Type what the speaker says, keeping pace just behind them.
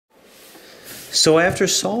So after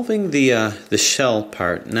solving the shell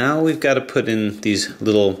part, now we've got to put in these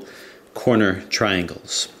little corner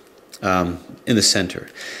triangles in the center.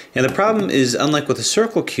 And the problem is, unlike with a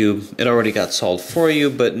circle cube, it already got solved for you,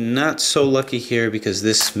 but not so lucky here because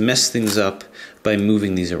this messed things up by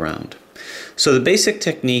moving these around. So the basic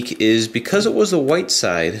technique is, because it was the white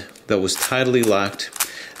side that was tidally locked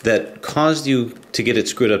that caused you to get it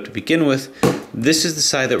screwed up to begin with, this is the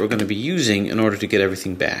side that we're going to be using in order to get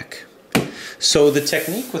everything back. So the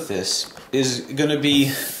technique with this is going to be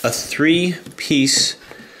a three-piece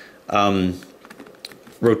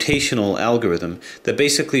rotational algorithm that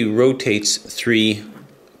basically rotates three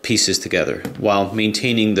pieces together while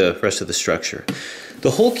maintaining the rest of the structure.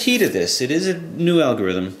 The whole key to this, it is a new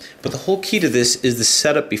algorithm, but the whole key to this is the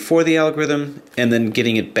setup before the algorithm and then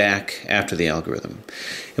getting it back after the algorithm.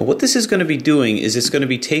 And what this is going to be doing is it's going to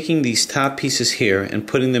be taking these top pieces here and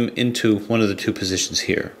putting them into one of the two positions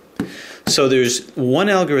here. So there's one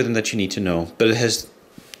algorithm that you need to know, but it has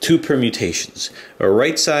two permutations, a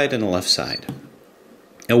right side and a left side.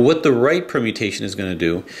 And what the right permutation is going to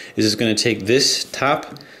do is it's going to take this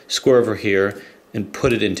top square over here and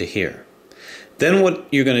put it into here. Then what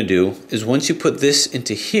you're going to do is, once you put this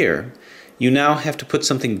into here, you now have to put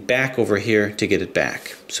something back over here to get it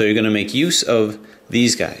back. So you're going to make use of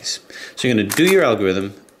these guys. So you're going to do your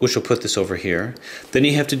algorithm, which will put this over here. Then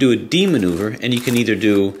you have to do a D maneuver, and you can either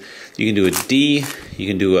do, a D, you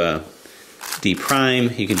can do a D prime,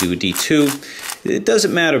 you can do a D2. It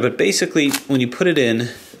doesn't matter, but basically when you put it in,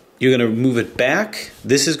 you're going to move it back.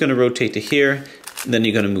 This is going to rotate to here, and then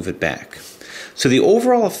you're going to move it back. So the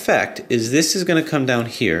overall effect is, this is going to come down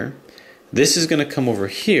here, this is going to come over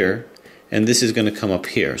here, and this is going to come up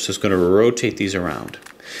here. So it's going to rotate these around.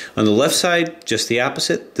 On the left side, just the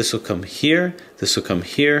opposite. This will come here, this will come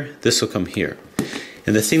here, this will come here.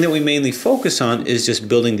 And the thing that we mainly focus on is just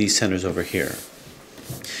building these centers over here.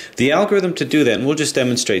 The algorithm to do that, and we'll just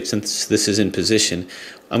demonstrate since this is in position,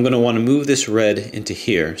 I'm going to want to move this red into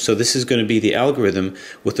here. So this is going to be the algorithm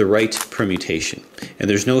with the right permutation. And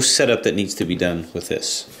there's no setup that needs to be done with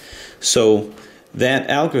this. So that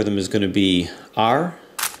algorithm is going to be R,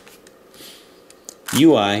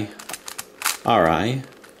 UI, RI,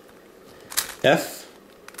 F,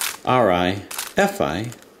 RI,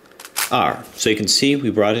 FI, R. So you can see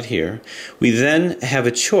we brought it here. We then have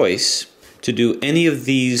a choice to do any of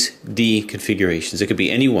these D configurations. It could be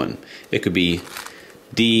any one. It could be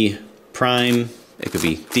D prime, it could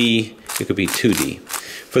be D, it could be 2D.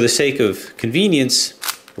 For the sake of convenience,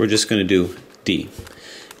 we're just going to do D.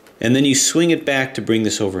 And then you swing it back to bring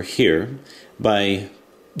this over here by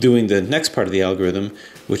doing the next part of the algorithm,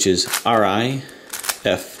 which is RI,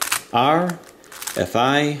 FR,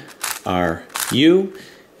 FI, RU,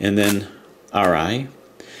 and then RI.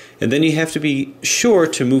 And then you have to be sure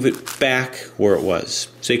to move it back where it was.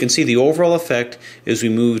 So you can see the overall effect is we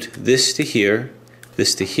moved this to here,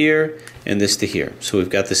 and this to here. So we've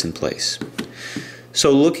got this in place.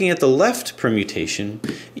 So looking at the left permutation,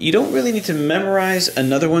 you don't really need to memorize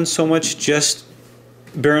another one so much, just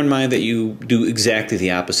bear in mind that you do exactly the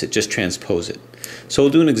opposite, just transpose it. So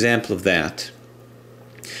we'll do an example of that.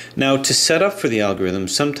 Now, to set up for the algorithm,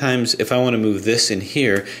 sometimes if I want to move this in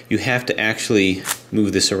here, you have to actually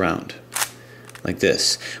move this around like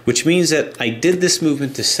this, which means that I did this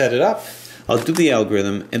movement to set it up, I'll do the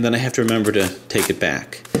algorithm, and then I have to remember to take it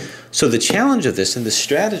back. So the challenge of this and the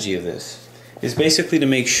strategy of this is basically to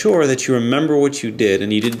make sure that you remember what you did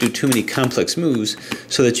and you didn't do too many complex moves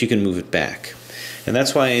so that you can move it back. And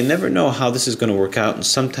that's why I never know how this is going to work out, and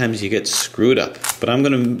sometimes you get screwed up. But I'm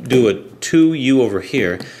going to do a 2U over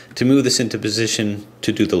here to move this into position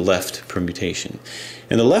to do the left permutation.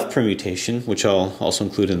 And the left permutation, which I'll also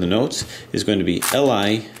include in the notes, is going to be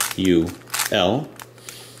LI-U-L,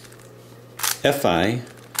 F-I-L-F,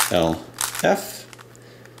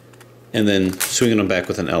 and then swinging them back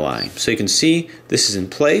with an LI. So you can see this is in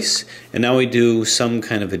place, and now we do some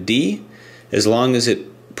kind of a D as long as it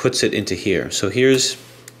puts it into here. So here's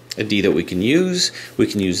a D that we can use. We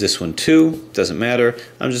can use this one too. Doesn't matter.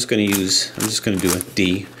 I'm just going to do a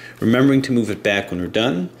D, remembering to move it back when we're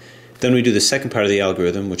done. Then we do the second part of the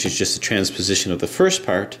algorithm, which is just a transposition of the first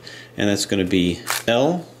part, and that's going to be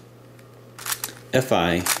L,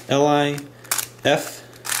 F-I, L-I, F,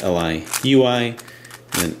 L-I, U-I, and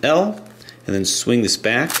then L, and then swing this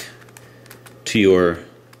back to your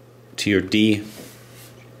D.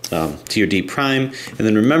 To your D prime, and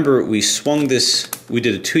then remember we swung this, we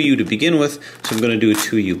did a 2U to begin with, so I'm going to do a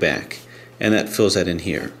 2U back, and that fills that in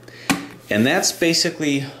here. And that's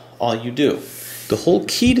basically all you do. The whole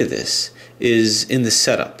key to this is in the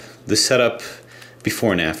setup. The setup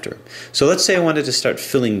before and after. So let's say I wanted to start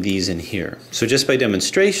filling these in here. So just by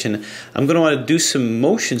demonstration, I'm going to want to do some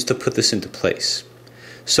motions to put this into place.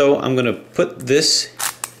 So I'm going to put this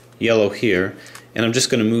yellow here, and I'm just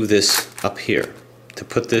going to move this up here to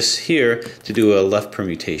put this here to do a left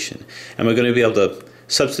permutation. And we're going to be able to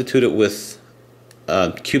substitute it with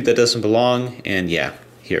a cube that doesn't belong, and yeah,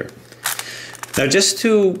 here. Now just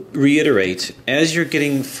to reiterate, as you're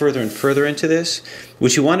getting further and further into this,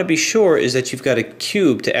 what you want to be sure is that you've got a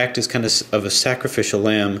cube to act as kind of a sacrificial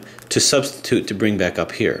lamb to substitute to bring back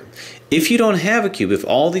up here. If you don't have a cube, if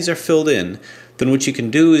all these are filled in, then what you can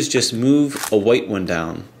do is just move a white one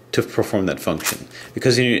down to perform that function,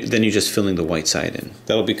 because then you're just filling the white side in.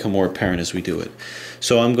 That'll become more apparent as we do it.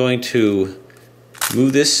 So I'm going to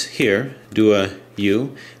move this here, do a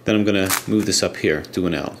U, then I'm going to move this up here, do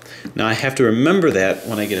an L. Now I have to remember that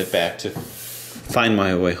when I get it back to find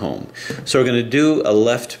my way home. So we're going to do a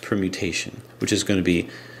left permutation, which is going to be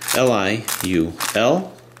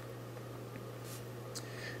L-I-U-L,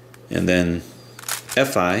 and then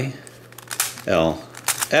F-I-L-F,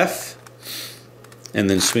 and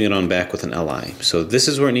then swing it on back with an Li. So this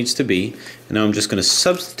is where it needs to be, and now I'm just going to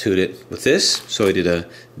substitute it with this. So I did a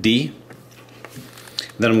D,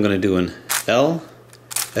 then I'm going to do an L,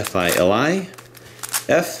 F-I-L-I,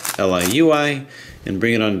 F, L-I-U-I, and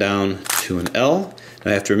bring it on down to an L. And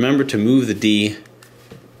I have to remember to move the D,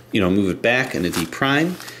 move it back in a D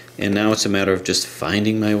prime, and now it's a matter of just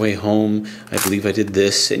finding my way home. I believe I did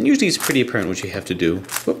this, and usually it's pretty apparent what you have to do.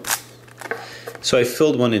 Whoop. So I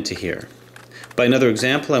filled one into here. By another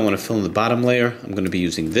example, I want to fill in the bottom layer. I'm going to be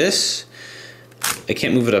using this. I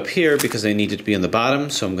can't move it up here because I need it to be on the bottom,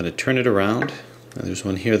 so I'm going to turn it around. Now there's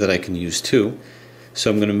one here that I can use too. So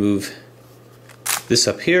I'm going to move this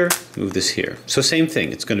up here, move this here. So same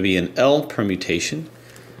thing, it's going to be an L permutation,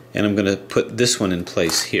 and I'm going to put this one in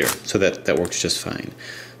place here, so that works just fine.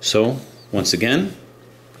 So once again,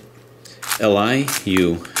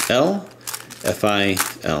 L-I-U-L,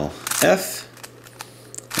 F-I-L-F,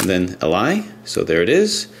 and then L-I, so there it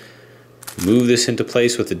is. Move this into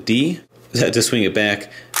place with a D, to swing it back,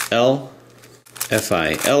 L,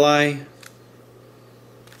 F-I-L-I,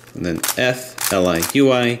 and then F,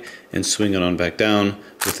 L-I-U-I, and swing it on back down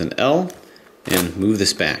with an L, and move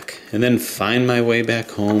this back. And then find my way back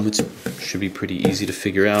home. It should be pretty easy to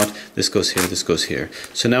figure out. This goes here, this goes here.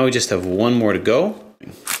 So now we just have one more to go.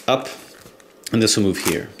 Up, and this will move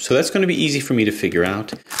here. So that's going to be easy for me to figure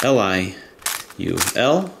out.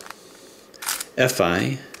 L-I-U-L,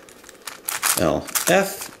 F-I-L-F,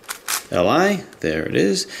 L-I, there it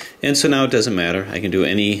is. And so now it doesn't matter. I can do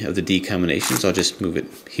any of the D combinations. I'll just move it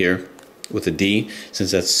here with a D,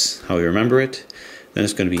 since that's how we remember it. Then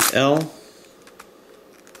it's going to be L,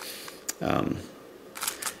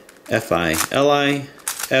 F-I-L-I,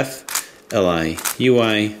 F,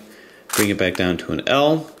 L-I-U-I, bring it back down to an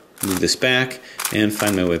L, move this back, and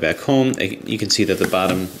find my way back home. You can see that the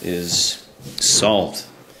bottom is solved.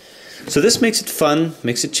 So this makes it fun,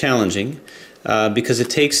 makes it challenging, because it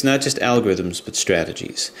takes not just algorithms, but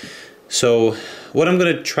strategies. So what I'm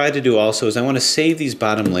going to try to do also is I want to save these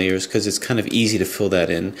bottom layers because it's kind of easy to fill that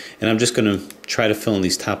in, and I'm just going to try to fill in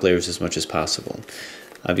these top layers as much as possible.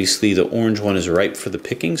 Obviously the orange one is ripe for the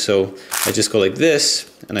picking, so I just go like this,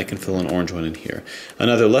 and I can fill an orange one in here.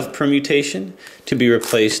 Another left permutation to be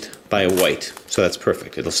replaced by a white, so that's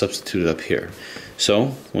perfect. It'll substitute it up here.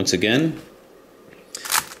 So once again,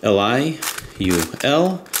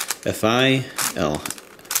 L-I-U-L, F-I-L-F,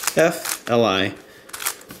 L-I,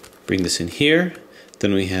 bring this in here,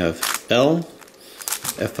 then we have L,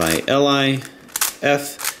 F-I-L-I,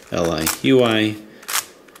 F, L-I-U-I,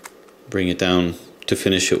 bring it down to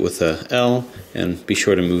finish it with a L, and be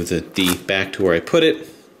sure to move the D back to where I put it,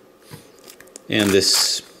 and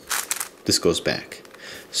this goes back.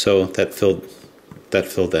 So that filled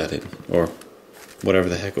that in, or whatever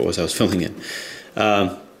the heck it was I was filling in.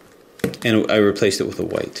 And I replaced it with a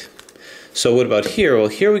white. So what about here? Well,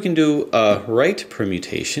 here we can do a right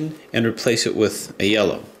permutation and replace it with a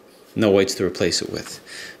yellow. No whites to replace it with.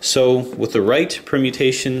 So with the right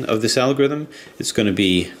permutation of this algorithm, it's going to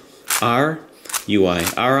be R, UI,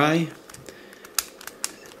 RI,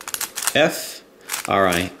 F,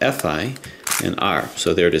 RI, FI, and R.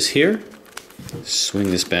 So there it is here.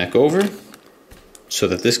 Swing this back over so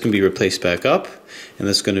that this can be replaced back up, and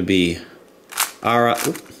that's going to be RI,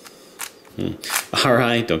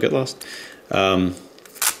 RI, don't get lost,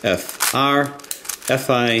 FR,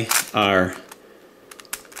 FI, R,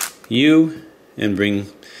 U, and bring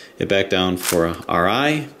it back down for a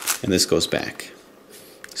RI, and this goes back.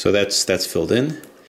 So that's filled in.